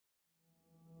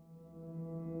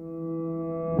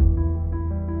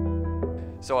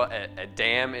So a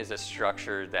dam is a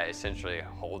structure that essentially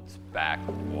holds back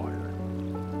water.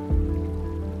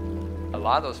 A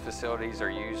lot of those facilities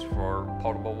are used for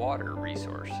potable water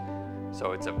resource.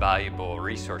 So it's a valuable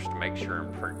resource to make sure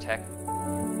and protect.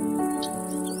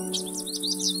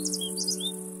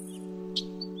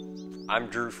 I'm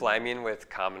Drew Flamian with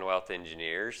Commonwealth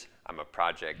Engineers. I'm a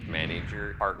project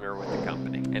manager partner with the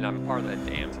company, and I'm part of the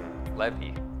dams and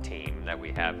levee team that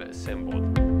we have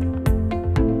assembled.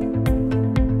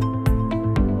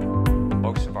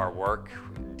 Most of our work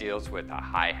deals with a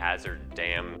high hazard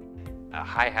dam. A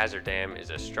high hazard dam is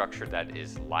a structure that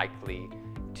is likely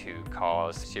to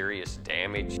cause serious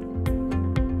damage.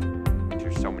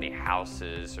 There's so many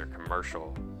houses or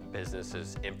commercial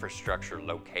businesses, infrastructure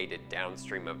located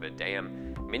downstream of a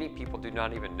dam. Many people do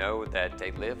not even know that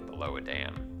they live below a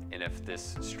dam. And if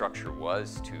this structure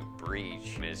was to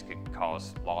breach, it could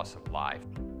cause loss of life.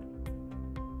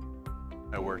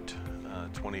 I worked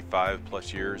 25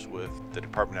 plus years with the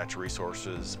Department of Natural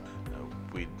Resources.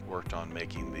 We worked on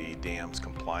making the dams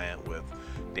compliant with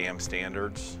dam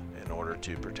standards in order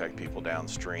to protect people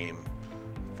downstream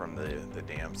from the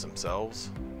dams themselves.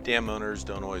 Dam owners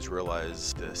don't always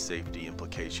realize the safety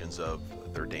implications of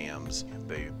their dams.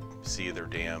 They see their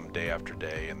dam day after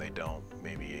day and they don't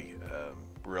maybe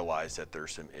realize that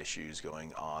there's some issues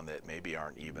going on that maybe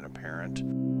aren't even apparent.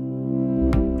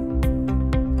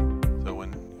 So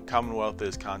when Commonwealth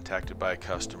is contacted by a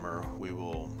customer, we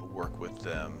will work with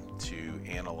them to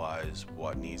analyze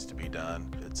what needs to be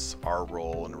done. It's our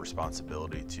role and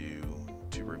responsibility to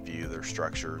review their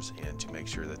structures and to make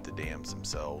sure that the dams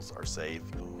themselves are safe.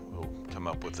 We'll come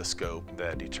up with a scope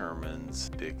that determines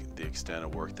the extent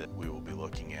of work that we will be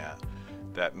looking at.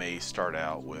 That may start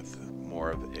out with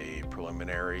more of a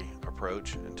preliminary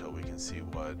approach until we can see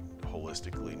what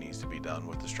holistically needs to be done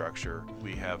with the structure.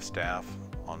 We have staff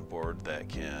on board that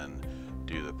can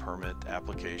do the permit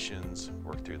applications,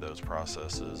 work through those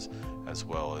processes, as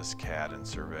well as CAD and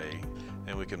survey,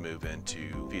 and we can move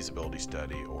into feasibility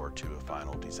study or to a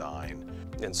final design.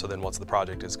 And so then once the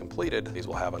project is completed, these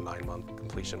will have a 9-month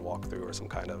completion walkthrough or some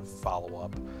kind of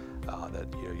follow-up that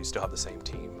you still have the same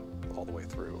team all the way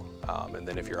through. And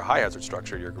then if you're a high hazard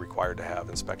structure, you're required to have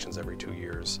inspections every 2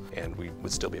 years, and we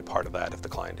would still be a part of that if the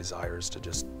client desires to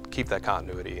just keep that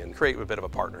continuity and create a bit of a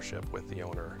partnership with the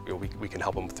owner. We can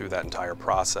help them through that entire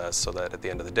process so that at the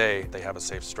end of the day, they have a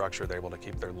safe structure, they're able to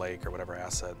keep their lake or whatever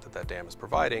asset that dam is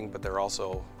providing, but they're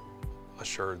also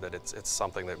assured that it's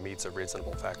something that meets a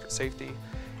reasonable factor of safety,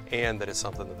 and that it's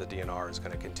something that the DNR is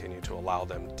going to continue to allow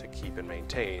them to keep and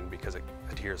maintain because it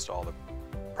adheres to all the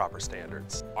proper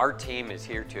standards. Our team is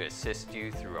here to assist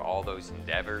you through all those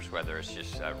endeavors, whether it's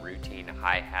just a routine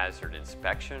high hazard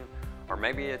inspection, or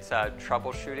maybe it's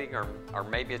troubleshooting, or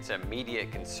maybe it's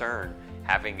immediate concern.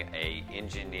 Having an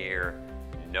engineer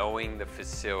knowing the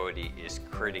facility is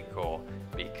critical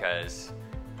because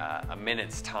a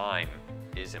minute's time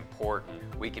is important.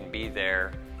 We can be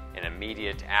there in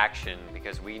immediate action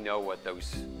because we know what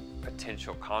those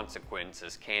potential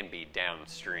consequences can be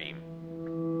downstream.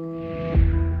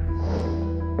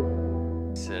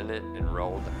 Senate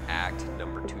Enrolled Act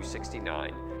number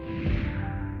 269.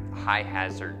 High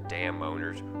hazard dam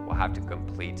owners will have to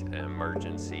complete an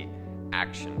emergency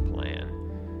action plan.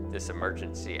 This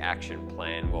emergency action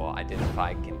plan will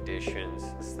identify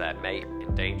conditions that may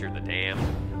endanger the dam,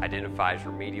 identifies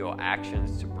remedial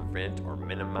actions to prevent or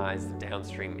minimize the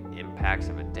downstream impacts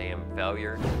of a dam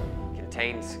failure,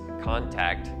 contains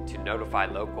contact to notify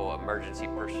local emergency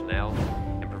personnel,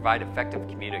 and provide effective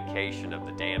communication of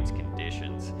the dam's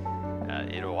conditions.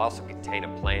 It will also contain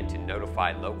a plan to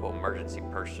notify local emergency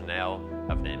personnel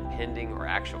of an impending or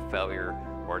actual failure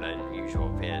or an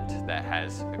unusual event that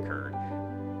has occurred.